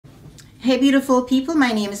Hey beautiful people,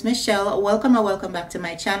 my name is Michelle. Welcome or welcome back to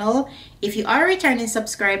my channel. If you are a returning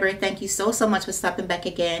subscriber, thank you so much for stopping back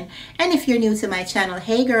again. And if you're new to my channel,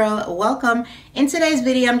 hey girl, welcome. In today's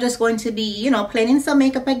video, I'm just going to be, playing some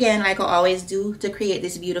makeup again like I always do to create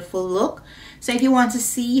this beautiful look. So if you want to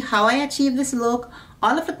see how I achieve this look,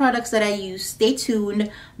 all of the products that I use, stay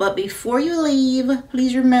tuned. But before you leave,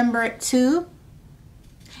 please remember to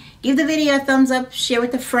give the video a thumbs up, share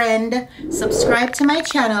with a friend, subscribe to my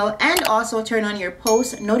channel, and also turn on your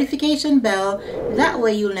post notification bell. That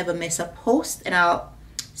way you'll never miss a post, and I'll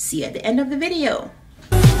see you at the end of the video.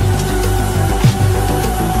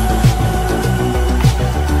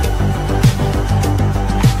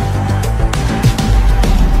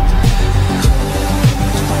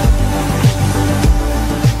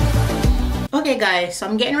 Okay guys, so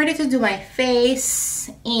I'm getting ready to do my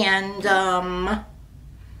face, and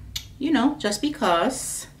just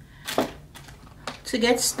because. To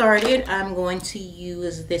get started, I'm going to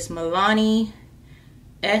use this Milani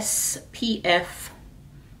SPF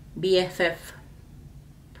BFF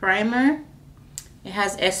primer. It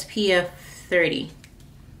has SPF 30,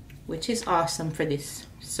 which is awesome for this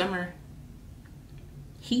summer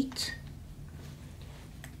heat.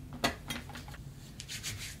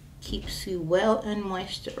 Keeps you well and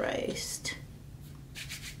moisturized.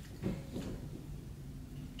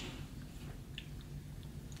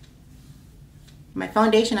 My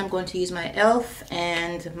foundation, I'm going to use my e.l.f.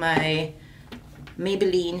 and my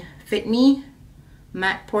Maybelline Fit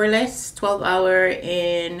Matte Poreless 12 Hour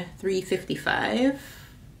in 355,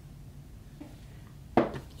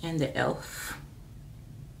 and the e.l.f.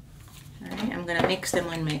 Alright, I'm gonna mix them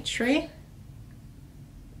on my tray.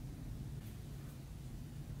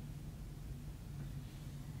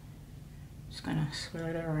 Just gonna swirl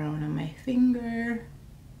it around on my finger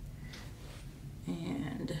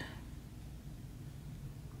and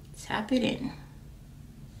tap it in.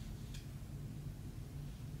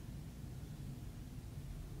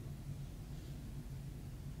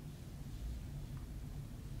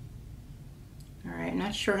 All right,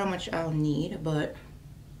 not sure how much I'll need, but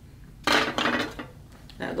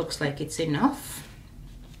that looks like it's enough.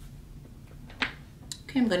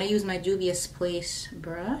 Okay, I'm gonna use my Juvia's Place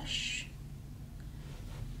brush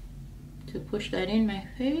to push that in my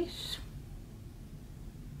face.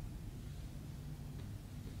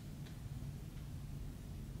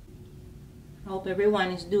 Hope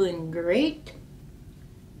everyone is doing great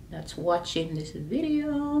that's watching this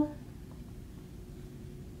video.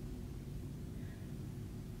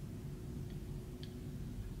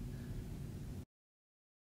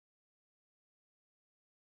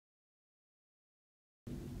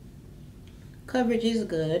 Coverage is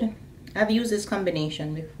good. I've used this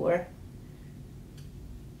combination before.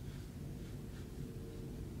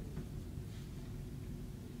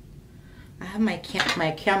 I have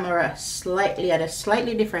my camera at a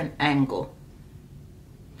slightly different angle,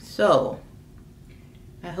 so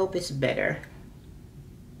I hope it's better.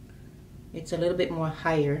 It's a little bit more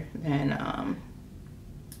higher than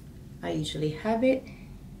I usually have it.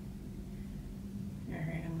 All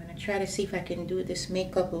right, I'm gonna try to see if I can do this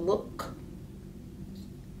makeup look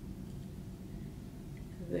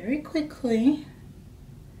very quickly.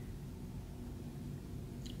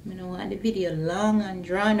 I don't want the video long and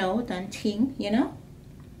drawn out and thing,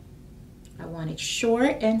 I want it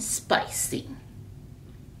short and spicy.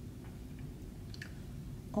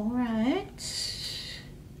 Alright.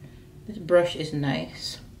 This brush is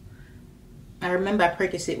nice. I remember I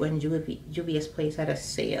purchased it when Juvia's Place had a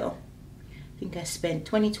sale. I think I spent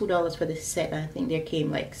 $22 for this set. I think there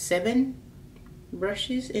came like 7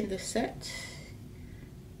 brushes in the set.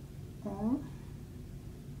 Oh.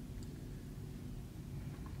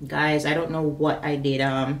 Guys, I don't know what I did.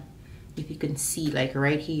 If you can see, like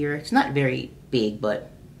right here, it's not very big, but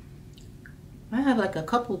I have like a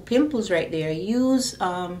couple pimples right there.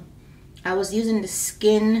 I was using the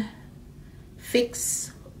Skin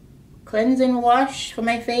Fix cleansing wash for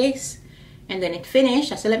my face, and then it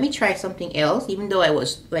finished. I said, let me try something else, even though I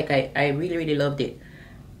was like, I really loved it.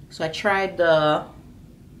 So I tried the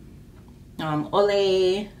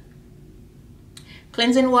Olay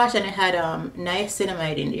cleansing wash, and it had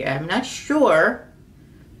niacinamide in there. I'm not sure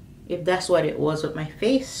if that's what it was, but my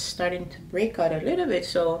face starting to break out a little bit,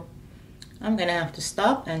 so I'm gonna have to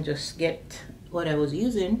stop and just get what I was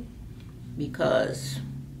using, because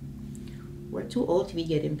we're too old to be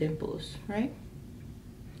getting pimples, right?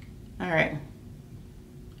 All right,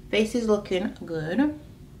 face is looking good.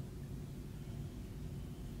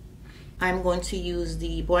 I'm going to use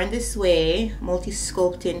the Born This Way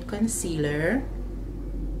Multi-Sculpting Concealer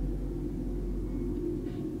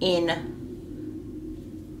in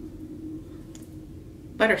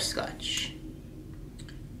butterscotch.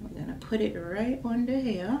 We're gonna put it right under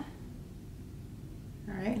here.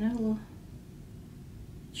 All right, in a little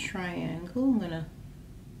triangle. I'm gonna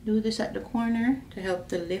do this at the corner to help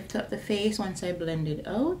to lift up the face once I blend it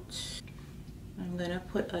out. I'm gonna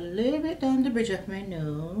put a little bit down the bridge of my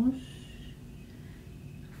nose,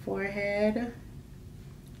 forehead,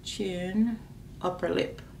 chin, upper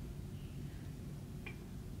lip.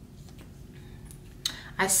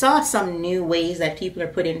 I saw some new ways that people are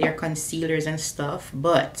putting their concealers and stuff,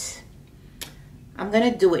 but I'm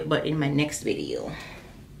gonna do it, but in my next video,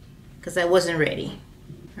 because I wasn't ready.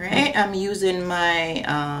 All right, I'm using my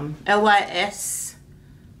LYS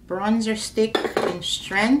bronzer stick in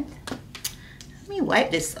Strength. Let me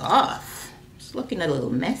wipe this off. It's looking a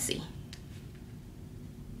little messy.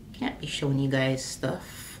 Can't be showing you guys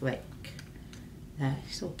stuff like that.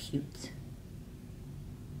 So cute.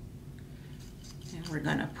 And we're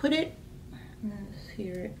gonna put it in this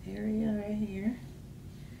here area right here,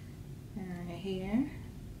 and right here,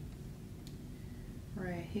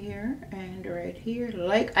 right here, and right here.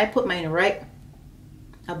 Like I put mine right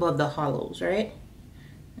above the hollows, right?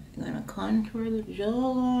 I'm gonna contour the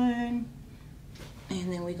jawline,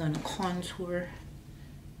 and then we're gonna contour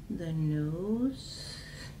the nose.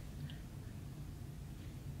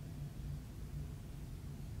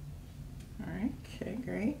 All right, okay,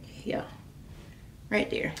 great. Yeah, right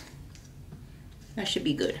there. That should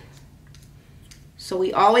be good. So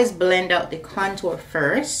we always blend out the contour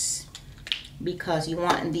first because you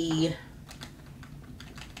want the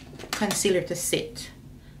concealer to sit.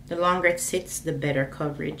 The longer it sits, the better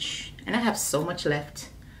coverage. And I have so much left.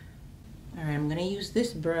 All right, I'm gonna use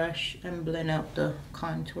this brush and blend out the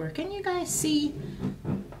contour. Can you guys see?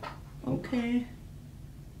 Okay.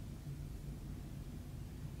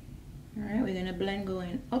 All right, we're gonna blend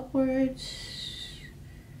going upwards.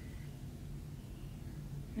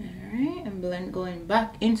 All right, and blend going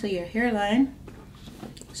back into your hairline.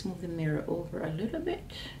 Let's move the mirror over a little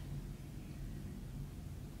bit.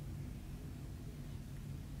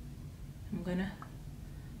 I'm gonna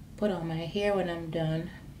put on my hair when I'm done.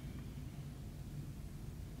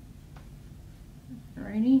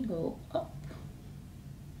 Ready? Go up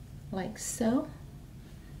like so,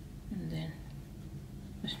 and then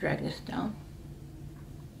let's drag this down.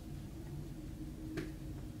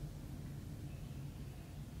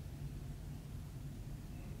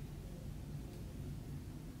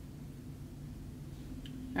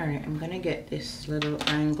 All right, I'm gonna get this little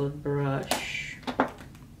angled brush.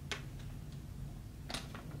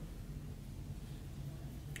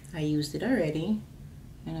 I used it already,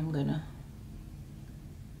 and I'm gonna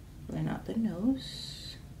blend out the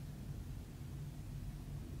nose.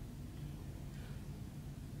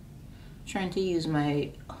 Trying to use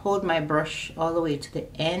hold my brush all the way to the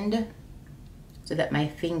end so that my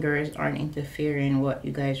fingers aren't interfering what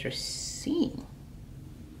you guys are seeing.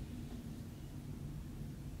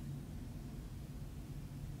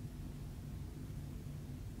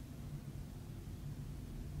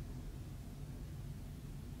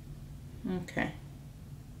 Okay.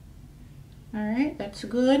 All right, that's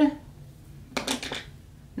good.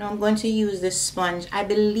 Now I'm going to use this sponge. I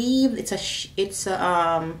believe it's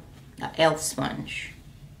a elf sponge.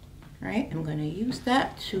 All right, I'm going to use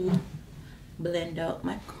that to blend out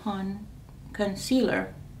my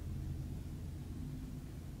concealer.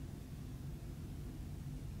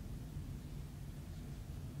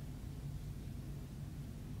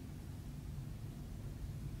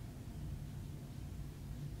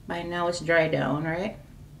 By now it's dry down, right?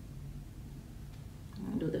 I'm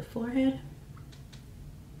gonna do the forehead.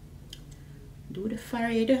 Do the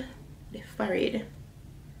forehead. The forehead.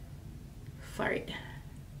 Forehead.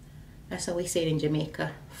 That's how we say it in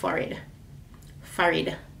Jamaica. Forehead.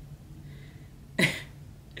 Forehead.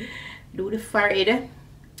 Do the forehead.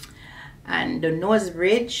 And the nose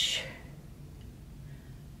bridge.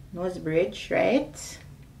 Nose bridge, right?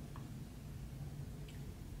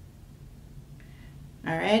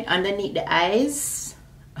 All right, underneath the eyes.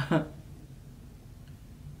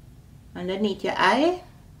 Underneath your eye.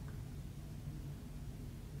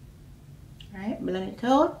 All right, blend it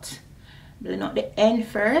out. Blend out the end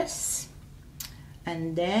first.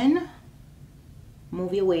 And then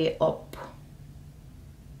move your way up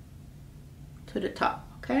to the top,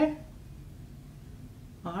 okay?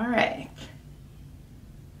 All right.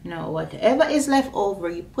 Now, whatever is left over,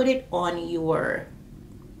 you put it on your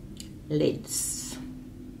lids.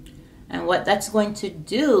 And what that's going to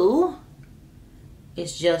do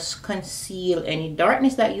is just conceal any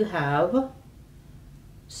darkness that you have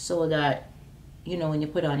so that, you know, when you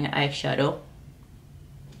put on your eyeshadow,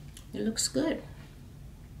 it looks good.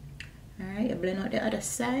 All right, blend out the other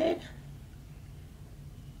side.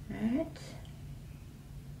 Right.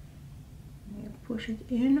 You push it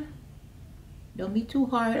in. Don't be too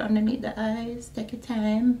hard underneath the eyes. Take your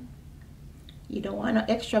time. You don't want no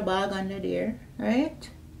extra bag under there, right?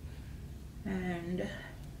 And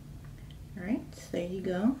right, there you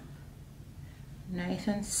go. Nice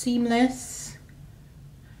and seamless.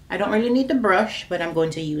 I don't really need the brush, but I'm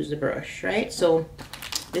going to use the brush, right? So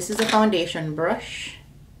this is a foundation brush,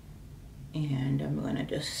 and I'm gonna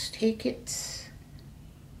just take it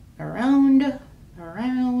around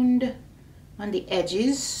on the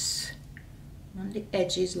edges,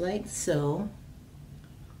 like so,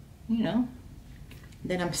 you know.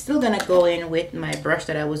 Then I'm still gonna go in with my brush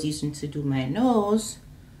that I was using to do my nose,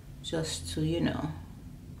 just to, you know,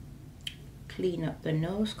 clean up the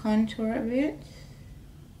nose contour a bit.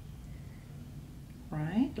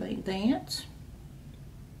 Right, like that.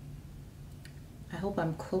 I hope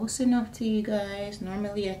I'm close enough to you guys.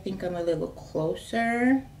 Normally I think I'm a little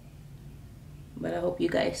closer, but I hope you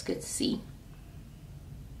guys could see.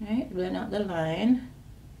 Right, blend out the line.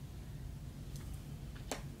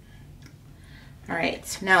 All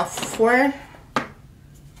right, now for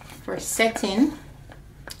setting,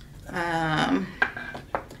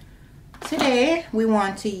 today we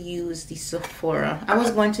want to use the Sephora. I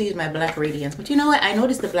was going to use my black Radiance, but you know what? I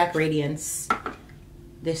noticed the black Radiance,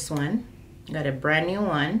 this one, got a brand new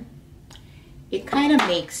one. It kind of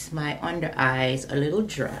makes my under eyes a little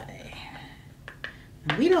dry.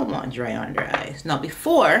 And we don't want dry under eyes. Now,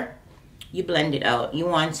 before you blend it out, you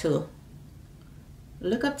want to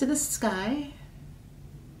look up to the sky,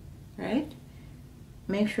 right?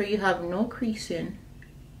 Make sure you have no creasing.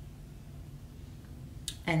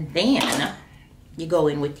 And then you go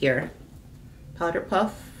in with your powder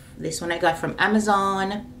puff. This one I got from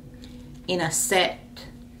Amazon in a set,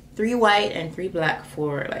 3 white and 3 black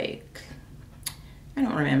for like, I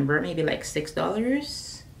don't remember, maybe like $6.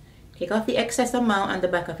 Take off the excess amount on the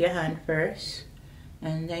back of your hand first,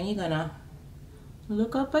 and then you're gonna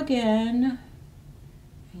look up again,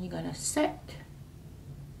 and you're gonna set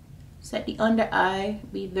the under eye.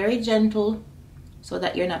 Be very gentle so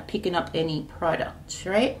that you're not picking up any product,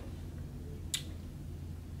 right?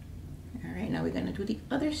 All right, now we're gonna do the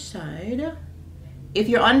other side. If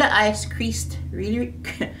your under eye is creased, really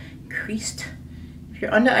creased, if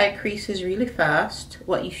your under eye creases really fast,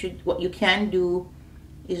 what you can do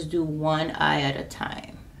is do one eye at a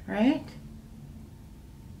time, right?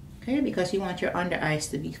 Okay, because you want your under eyes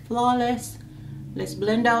to be flawless. Let's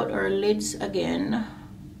blend out our lids again.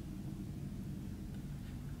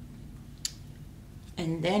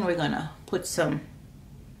 And then we're gonna put some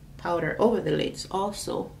powder over the lids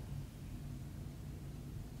also.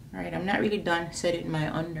 All right, I'm not really done setting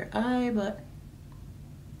my under eye, but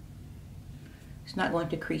it's not going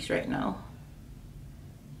to crease right now.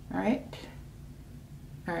 All right.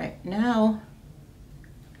 All right, now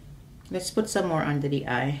let's put some more under the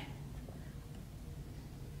eye.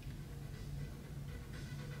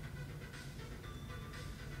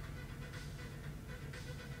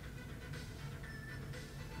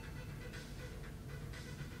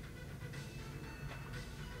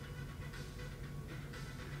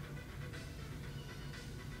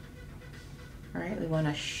 All right, we want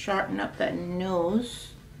to sharpen up that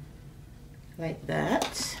nose like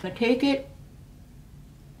that. I'm gonna take it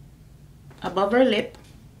above her lip,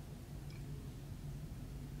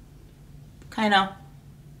 kind of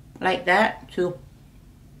like that too.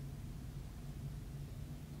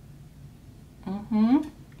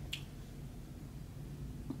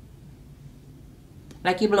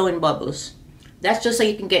 Like you're blowing bubbles. That's just so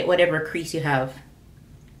you can get whatever crease you have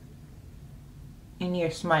in your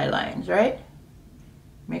smile lines, right?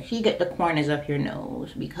 Make sure you get the corners of your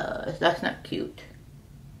nose because that's not cute.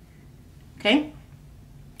 Okay?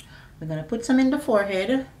 We're gonna put some in the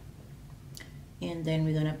forehead, and then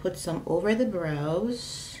we're gonna put some over the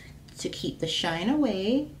brows to keep the shine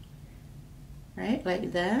away, right?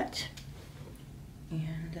 Like that.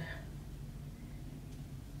 And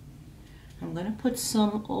I'm gonna put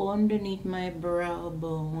some underneath my brow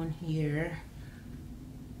bone here.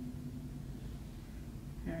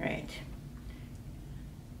 All right.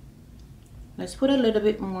 Let's put a little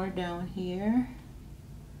bit more down here.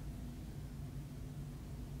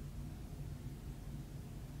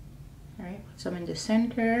 All right, put some in the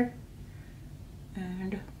center,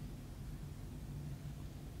 and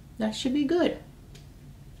that should be good,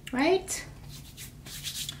 right?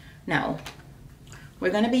 Now,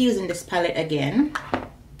 we're gonna be using this palette again,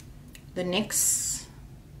 the NYX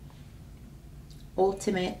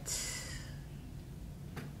Ultimate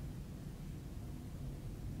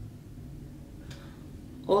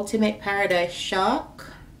Ultimate Paradise Shock.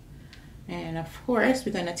 And of course,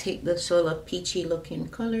 we're gonna take this sort of peachy looking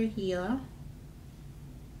color here.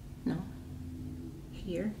 No,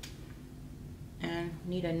 here. And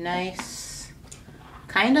need a nice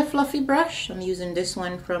kind of fluffy brush. I'm using this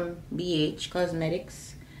one from BH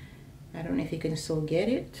Cosmetics. I don't know if you can still get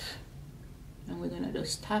it. And we're gonna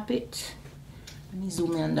just tap it. Let me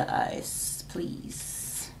zoom in on the eyes,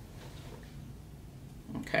 please.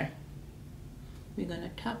 Okay. We're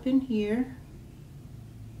gonna tap in here.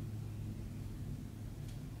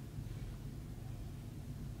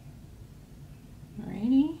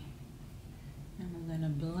 Alrighty. And we're gonna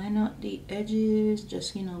blend out the edges,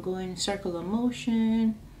 just, you know, go in circular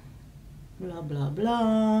motion, blah, blah,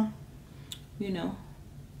 blah. You know,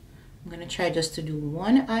 I'm gonna try just to do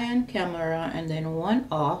one eye on camera and then one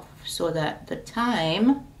off so that the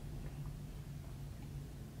time,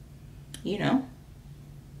 you know,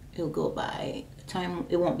 it'll go by. The time,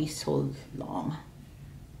 it won't be so long.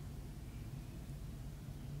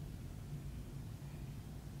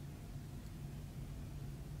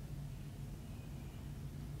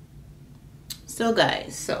 So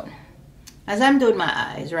guys, so as I'm doing my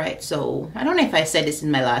eyes, right, so I don't know if I said this in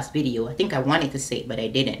my last video. I think I wanted to say it, but I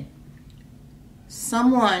didn't.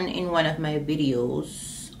 Someone in one of my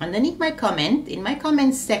videos, underneath my comment, in my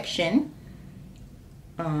comment section,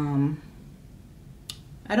 I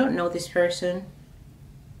don't know this person.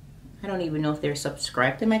 I don't even know if they're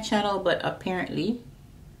subscribed to my channel, but apparently,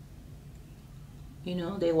 you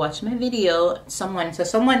know, they watched my video.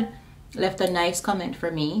 Someone left a nice comment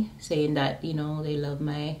for me saying that, you know, they love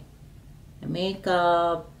my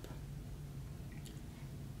makeup,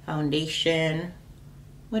 foundation,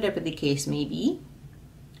 whatever the case may be.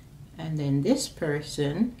 And then this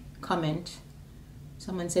person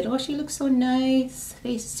someone said, oh, she looks so nice,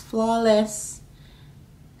 face is flawless.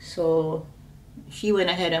 So she went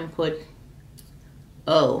ahead and put,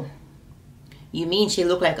 oh, you mean she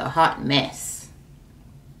looked like a hot mess?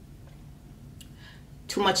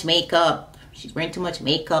 Too much makeup, she's wearing too much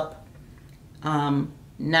makeup.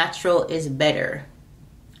 Natural is better.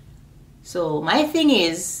 So my thing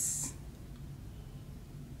is,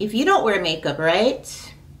 if you don't wear makeup,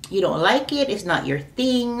 right, you don't like it, it's not your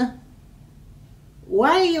thing,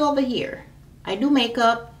 why are you over here? I do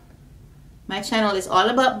makeup, my channel is all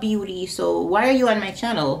about beauty, so why are you on my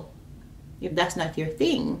channel if that's not your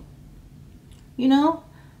thing? You know,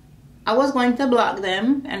 I was going to block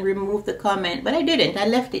them and remove the comment, but I didn't. I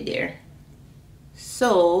left it there.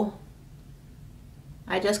 So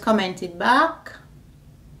I just commented back.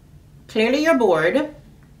 Clearly you're bored.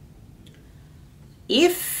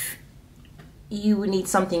 If you need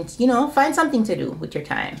something, you know, find something to do with your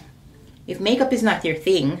time. If makeup is not your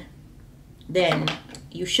thing, then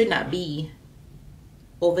you should not be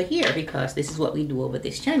over here, because this is what we do over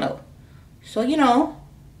this channel. So, you know,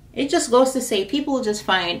 it just goes to say, people just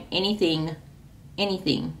find anything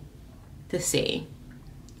to say.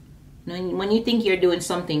 When you think you're doing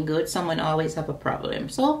something good, someone always have a problem.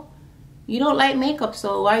 So you don't like makeup,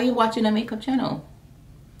 so why are you watching a makeup channel?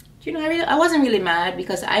 You know, I wasn't really mad,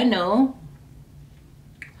 because I know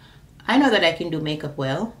that I can do makeup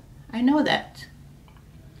well. I know that.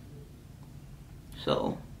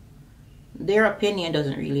 So their opinion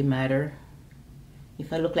doesn't really matter.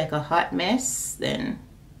 If I look like a hot mess, then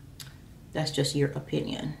that's just your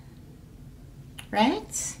opinion,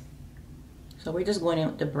 right? So we're just going in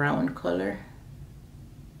with the brown color.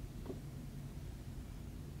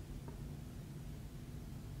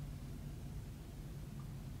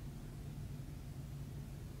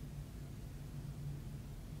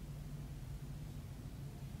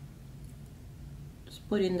 Just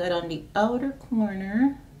putting that on the outer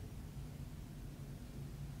corner.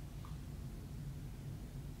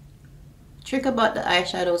 Trick about the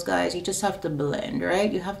eyeshadows, guys, you just have to blend,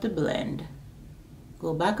 right? You have to blend.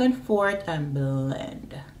 Go back and forth and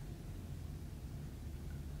blend.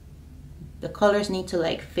 The colors need to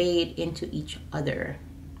like fade into each other,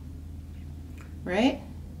 right?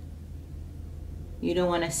 You don't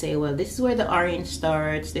want to say, well, this is where the orange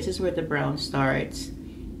starts, this is where the brown starts.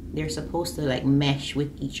 They're supposed to like mesh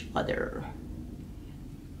with each other.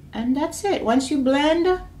 And that's it. Once you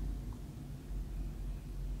blend,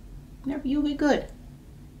 you'll be good.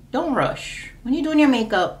 Don't rush. When you're doing your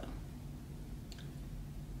makeup,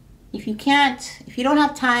 if you don't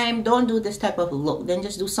have time, don't do this type of look. Then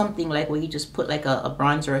just do something like where you just put like a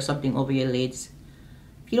bronzer or something over your lids.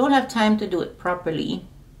 If you don't have time to do it properly,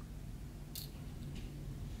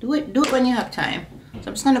 do it when you have time. So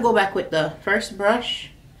I'm just gonna go back with the first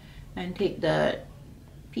brush and take the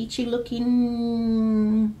peachy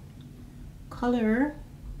looking color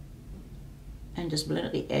and just blend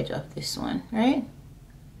out the edge of this one, right?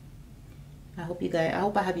 I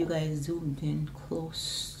hope I have you guys zoomed in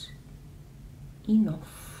close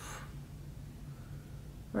enough.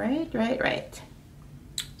 Right.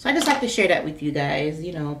 So I just have to share that with you guys.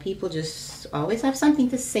 You know, people just always have something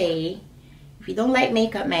to say. If you don't like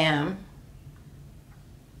makeup, ma'am,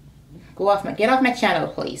 get off my channel,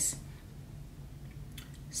 please.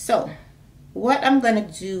 So what I'm gonna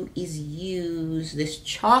do is use this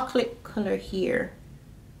chocolate color here.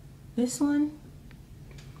 This one.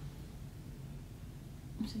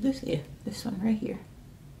 This one right here.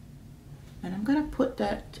 And I'm gonna put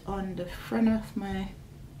that on the front of my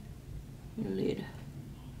lid.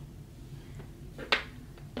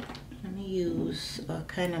 Let me use a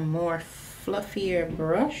kind of more fluffier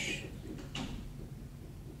brush.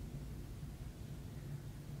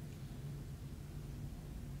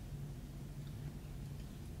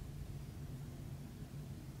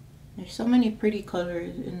 There's so many pretty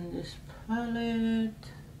colors in this palette.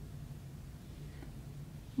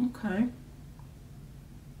 Okay.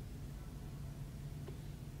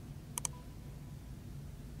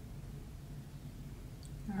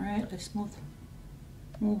 All right, let's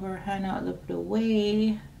move our hand out of the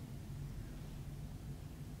way.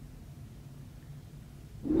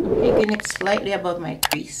 I'm taking it slightly above my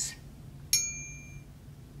crease.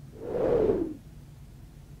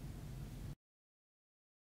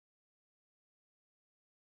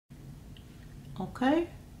 Okay.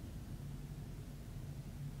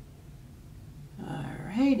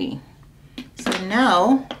 Alrighty. So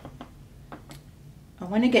now I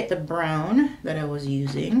want to get the brown that I was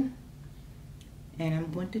using, and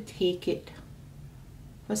I'm going to take it,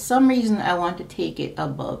 for some reason I want to take it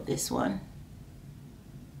above this one.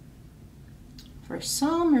 For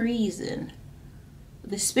some reason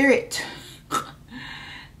the spirit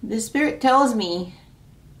tells me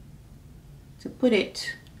to put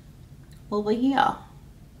it over here.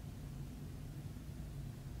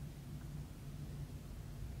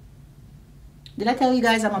 Did I tell you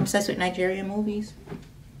guys I'm obsessed with Nigerian movies?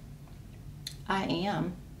 I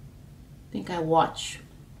am. I think I watch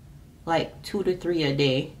like 2 to 3 a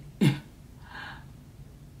day.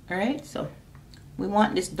 Alright, so we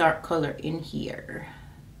want this dark color in here.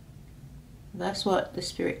 That's what the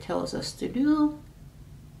spirit tells us to do.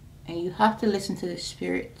 And you have to listen to the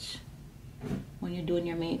spirit when you're doing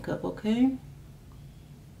your makeup, okay?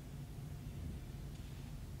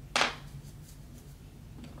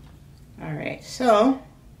 Alright, so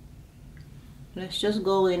let's just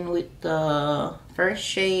go in with the first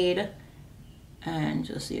shade and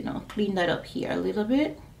just, you know, clean that up here a little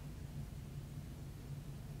bit.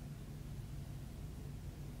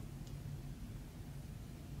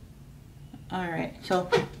 Alright, so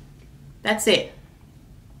that's it.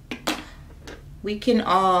 We can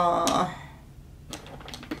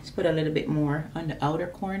let's put a little bit more on the outer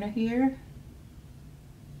corner here.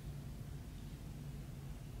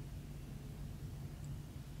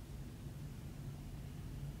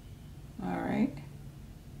 Alright.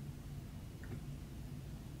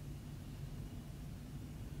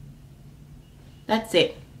 That's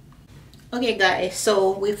it. Okay guys,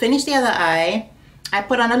 so we finished the other eye. I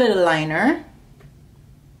put on a little liner,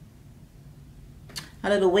 a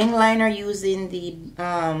little wing liner using the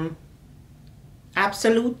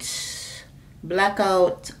Absolute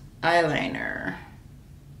Blackout eyeliner.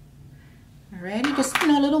 Alrighty, just, you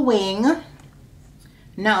know, a little wing.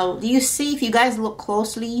 Now, do you see, if you guys look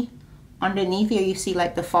closely underneath here, you see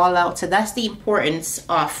like the fallout? So that's the importance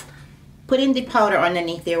of putting the powder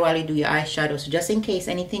underneath there while you do your eyeshadow. So just in case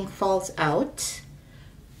anything falls out,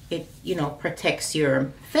 it, you know, protects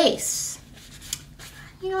your face.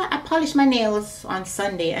 You know, I polished my nails on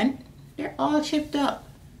Sunday and they're all chipped up.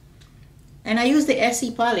 And I use the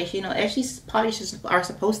SE polish. You know, SE polishes are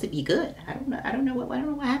supposed to be good. I don't know what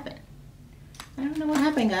happened. I don't know what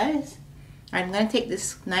happened, guys. I'm gonna take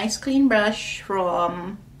this nice clean brush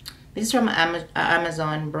from, this is from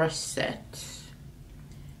Amazon brush set,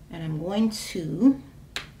 and I'm going to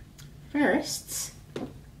first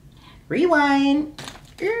rewind.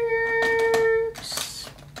 Oops.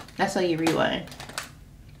 That's how you rewind.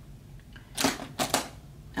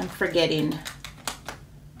 I'm forgetting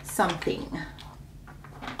something.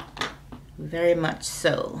 Very much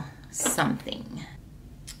so. Something.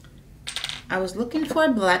 I was looking for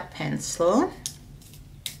a black pencil,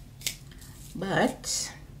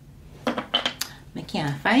 but I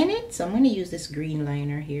can't find it, so I'm going to use this green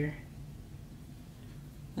liner here.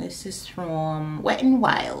 This is from Wet n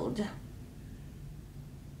Wild.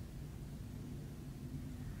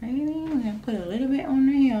 I'm going to put a little bit on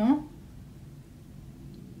here.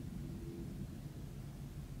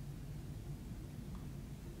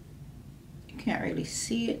 can't really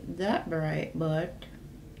see it that bright, but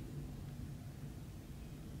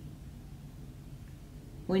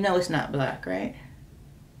we know it's not black, right?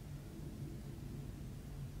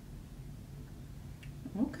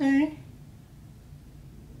 Okay.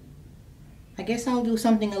 I guess I'll do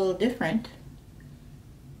something a little different.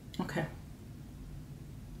 Okay.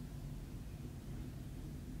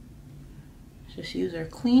 Just use our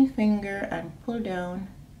clean finger and pull down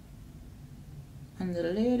on the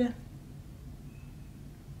lid.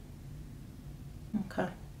 Okay.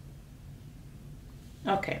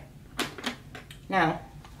 Okay. Now,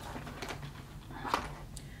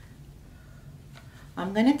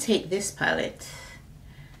 I'm gonna take this palette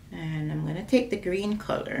and I'm gonna take the green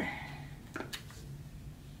color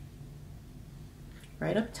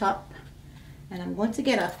right up top, and I'm going to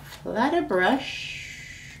get a flatter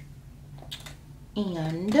brush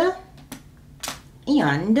and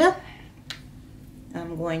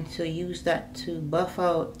I'm going to use that to buff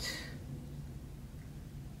out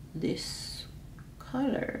this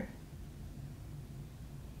color.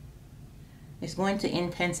 It's going to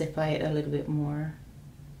intensify it a little bit more.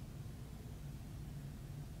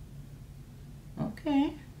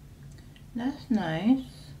 Okay, that's nice.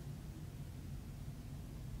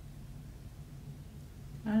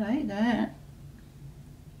 I like that.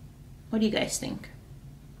 What do you guys think?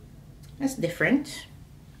 That's different.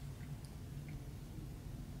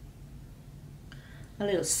 A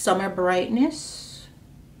little summer brightness.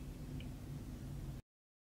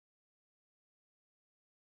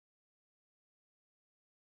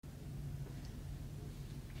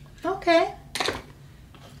 Okay.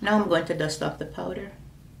 Now I'm going to dust off the powder.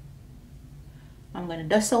 I'm going to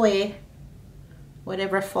dust away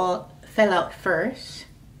whatever fell out first.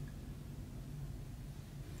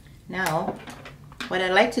 Now, what I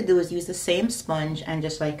like to do is use the same sponge and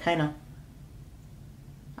just like kind of,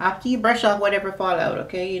 after you brush off whatever fall out,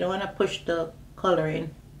 okay? You don't want to push the color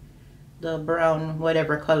in, the brown,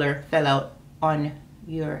 whatever color fell out on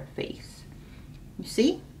your face. You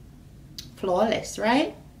see? Flawless,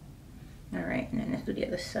 right? All right, and then let's do the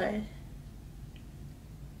other side.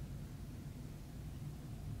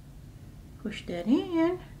 Push that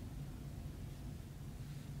in.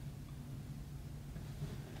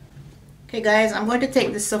 Okay guys, I'm going to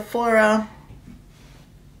take the Sephora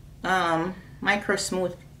Micro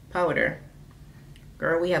Smooth Powder.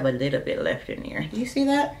 Girl, we have a little bit left in here. Do you see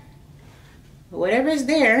that? Whatever's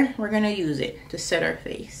there, we're going to use it to set our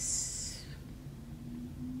face.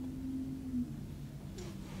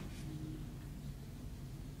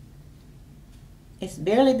 It's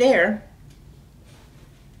barely there,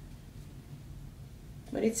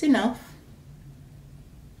 but it's enough.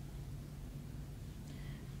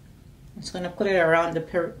 I'm just going to put it around the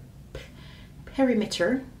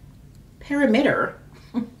perimeter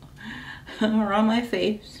around my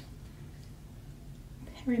face.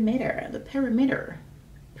 The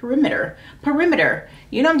perimeter.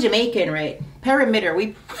 You know I'm Jamaican, right? Perimeter.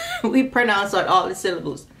 We pronounce out all the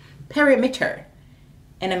syllables. Perimeter.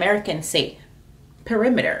 And Americans say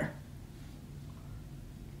perimeter.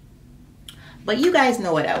 But you guys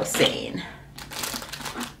know what I was saying.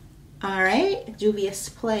 All right, Juvia's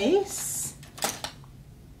Place.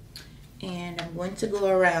 And I'm going to go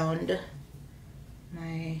around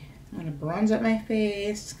I'm going to bronze up my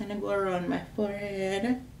face. It's going to go around my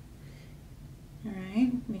forehead. All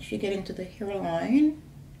right, make sure you get into the hairline.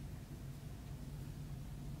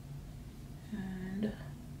 And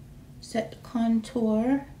set the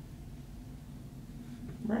contour.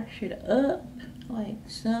 Brush it up like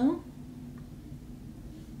so.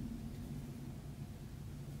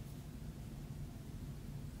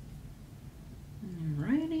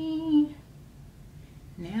 Alrighty.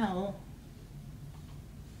 Now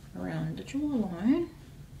around the jawline.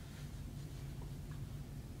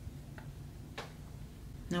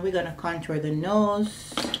 Now we're gonna contour the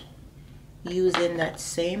nose using that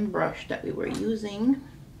same brush that we were using.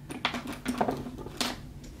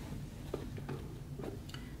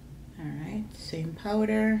 Alright, same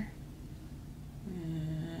powder.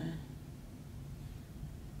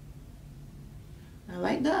 I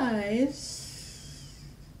like the eyes.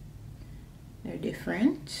 They're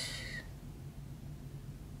different.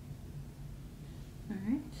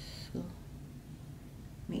 Alright, so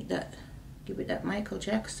make that, give it that Michael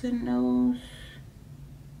Jackson nose.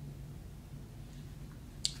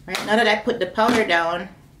 Alright, now that I put the powder down,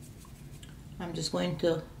 I'm just going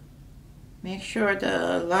to make sure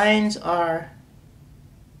the lines are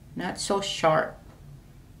not so sharp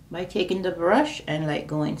by taking the brush and like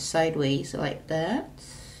going sideways like that.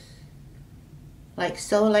 Like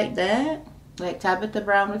so, like that. Like Tabitha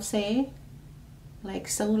Brown would say. like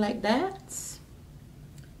so, like that.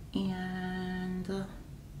 And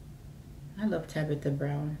I love Tabitha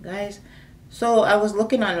Brown, guys. So I was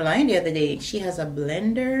looking online the other day. She has a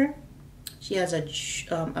blender. She has a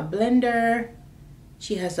blender.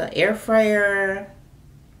 She has an air fryer.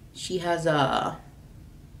 She has a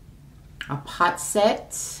pot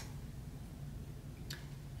set.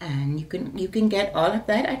 And you can get all of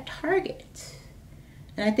that at Target.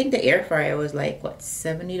 And I think the air fryer was like, what,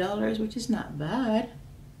 $70, which is not bad.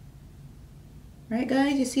 Right,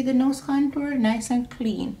 guys? You see the nose contour? Nice and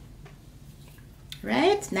clean.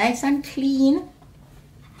 Right? Nice and clean.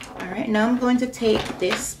 Alright, now I'm going to take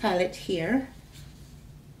this palette here.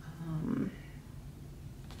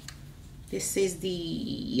 This is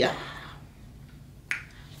the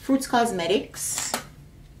Fruits Cosmetics.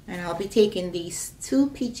 And I'll be taking these two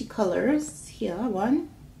peachy colors here. 1,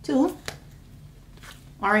 2.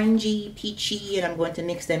 Orangey, peachy, and I'm going to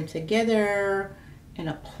mix them together and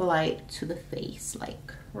apply it to the face,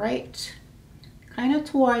 like right kind of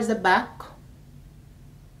towards the back.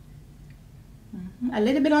 A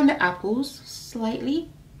little bit on the apples, slightly,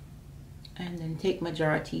 and then take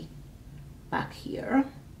majority back here.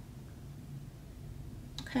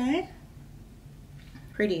 Okay,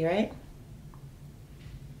 pretty, right?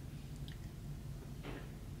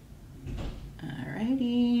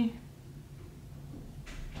 Alrighty.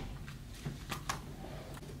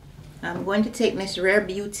 I'm going to take Miss Rare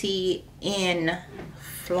Beauty in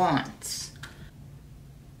Flaunt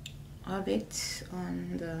of it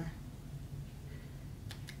on the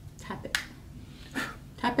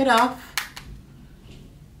tap it off.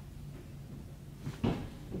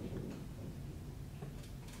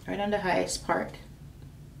 Right on the highest part,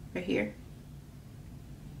 right here.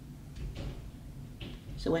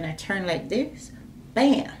 So when I turn like this,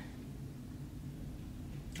 bam,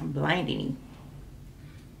 I'm blinding you.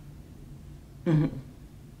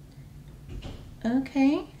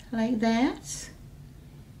 Okay, like that.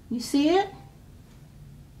 You see it?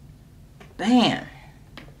 Bam.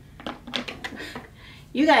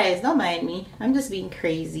 You guys, don't mind me. I'm just being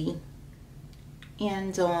crazy.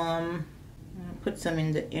 And I'm gonna put some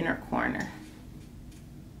in the inner corner.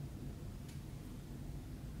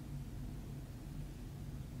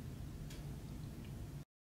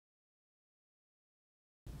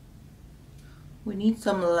 We need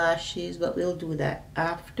some lashes, but we'll do that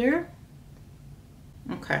after.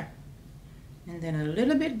 Okay. And then a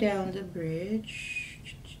little bit down the bridge.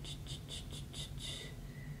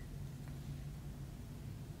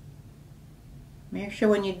 Make sure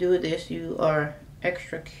when you do this, you are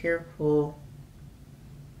extra careful.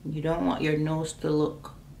 You don't want your nose to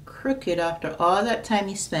look crooked after all that time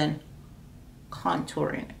you spend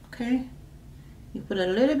contouring it, okay? You put a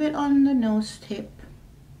little bit on the nose tip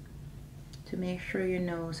to make sure your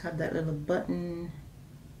nose have that little button.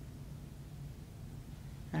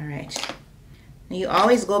 All right. Now you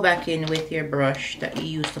always go back in with your brush that you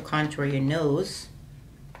use to contour your nose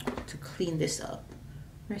to clean this up.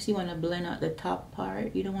 First you want to blend out the top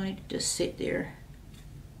part. You don't want it to just sit there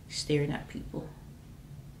staring at people.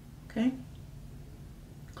 Okay?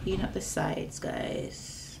 Clean up the sides,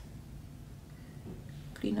 guys.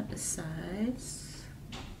 Clean up the sides.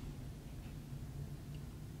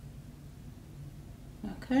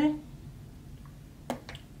 Okay.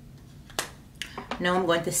 Now I'm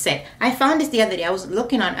going to set. I found this the other day. I was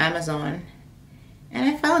looking on Amazon and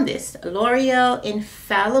I found this L'Oreal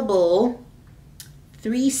Infallible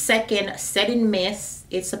 3-second setting mist.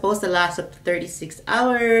 It's supposed to last up to 36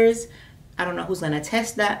 hours. I don't know who's gonna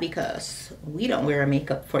test that because we don't wear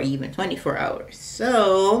makeup for even 24 hours.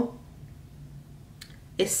 So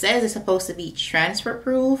it says it's supposed to be transfer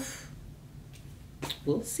proof.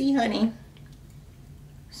 We'll see, honey.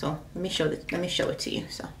 So let me show it to you.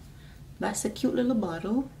 So that's a cute little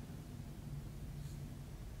bottle.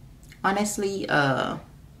 Honestly,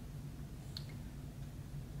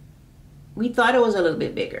 we thought it was a little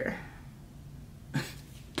bit bigger.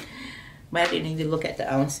 But I didn't even look at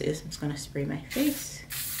the ounces. I'm just gonna spray my face.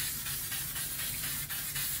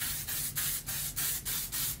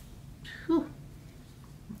 Whew.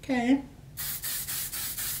 Okay.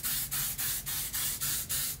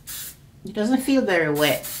 It doesn't feel very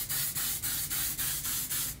wet.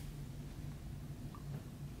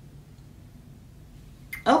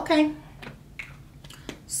 Okay.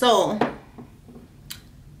 So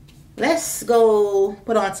let's go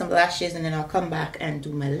put on some lashes and then I'll come back and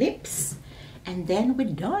do my lips. And then we're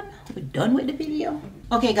done. We're done with the video.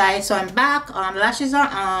 Okay, guys, so I'm back. Lashes are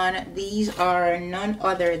on. These are none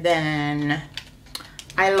other than,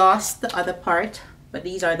 I lost the other part, but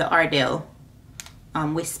these are the Ardell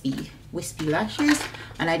wispy lashes,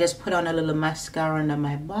 and I just put on a little mascara under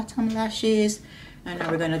my bottom lashes. And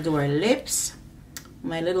now we're gonna do our lips.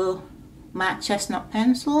 My little matte chestnut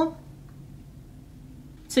pencil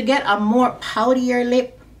to get a more poutier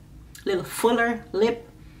lip, little fuller lip.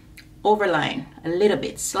 Overline a little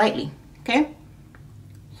bit, slightly, okay?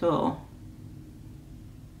 So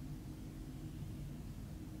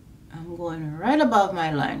I'm going right above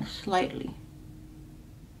my line, slightly.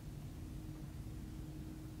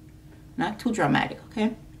 Not too dramatic,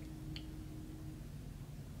 okay?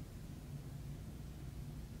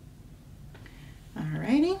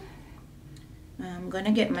 Alrighty. I'm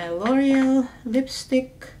gonna get my L'Oreal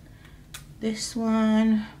lipstick. This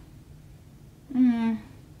one.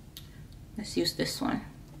 Let's use this one.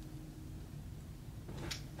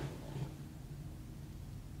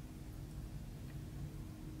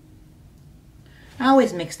 I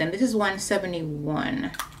always mix them. This is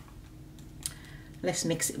 171. Let's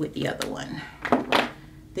mix it with the other one.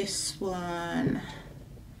 This one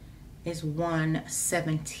is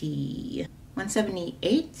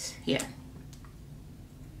 178. Yeah.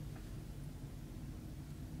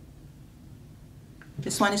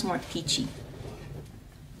 This one is more peachy.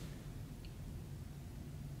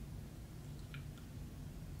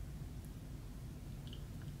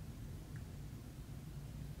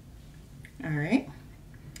 All right,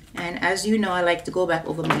 and as you know, I like to go back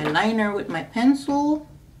over my liner with my pencil,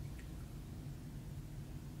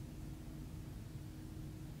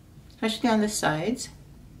 especially on the sides.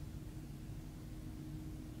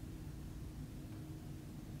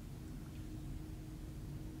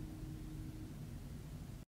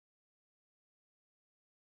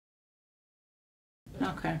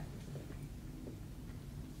 Okay,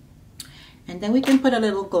 and then we can put a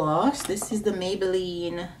little gloss. This is the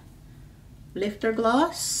Maybelline Lifter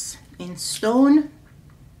Gloss in Stone.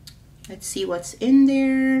 Let's see what's in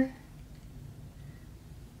there.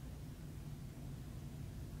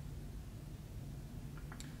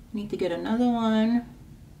 Need to get another one.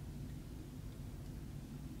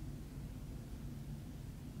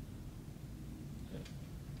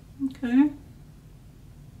 Okay.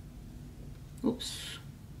 Oops.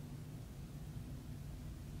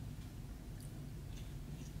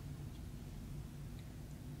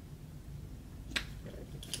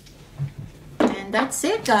 That's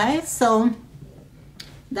it, guys. So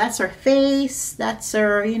that's our face. That's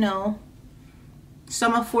our, you know,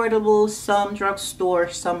 some affordable, some drugstore,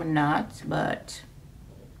 some not. But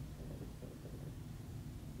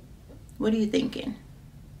what are you thinking?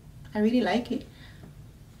 I really like it.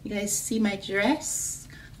 You guys see my dress?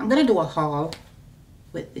 I'm gonna do a haul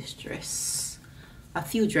with this dress. A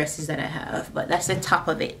few dresses that I have, but that's the top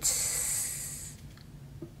of it.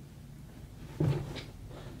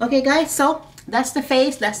 Okay, guys, so that's the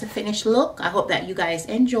face. That's the finished look. I hope that you guys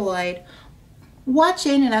enjoyed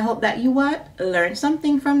watching, and I hope that you learned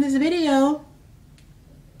something from this video.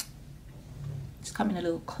 Just coming a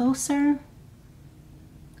little closer.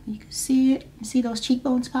 You can see it. You see those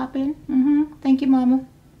cheekbones popping? Thank you, Mama.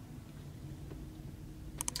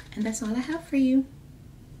 And that's all I have for you.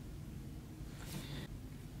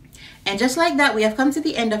 And just like that, we have come to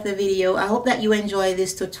the end of the video. I hope that you enjoyed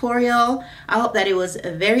this tutorial. I hope that it was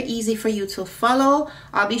very easy for you to follow.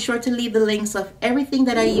 I'll be sure to leave the links of everything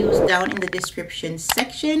that I use down in the description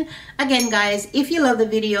section. Again, guys, if you love the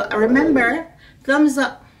video, remember, thumbs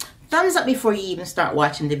up before you even start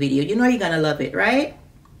watching the video. You know you're gonna love it, right?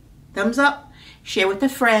 Thumbs up. Share with a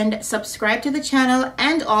friend, subscribe to the channel,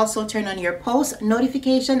 and also turn on your post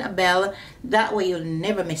notification bell. That way you'll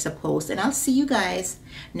never miss a post. And I'll see you guys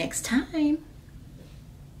next time.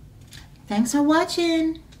 Thanks for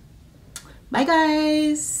watching. Bye,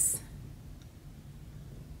 guys.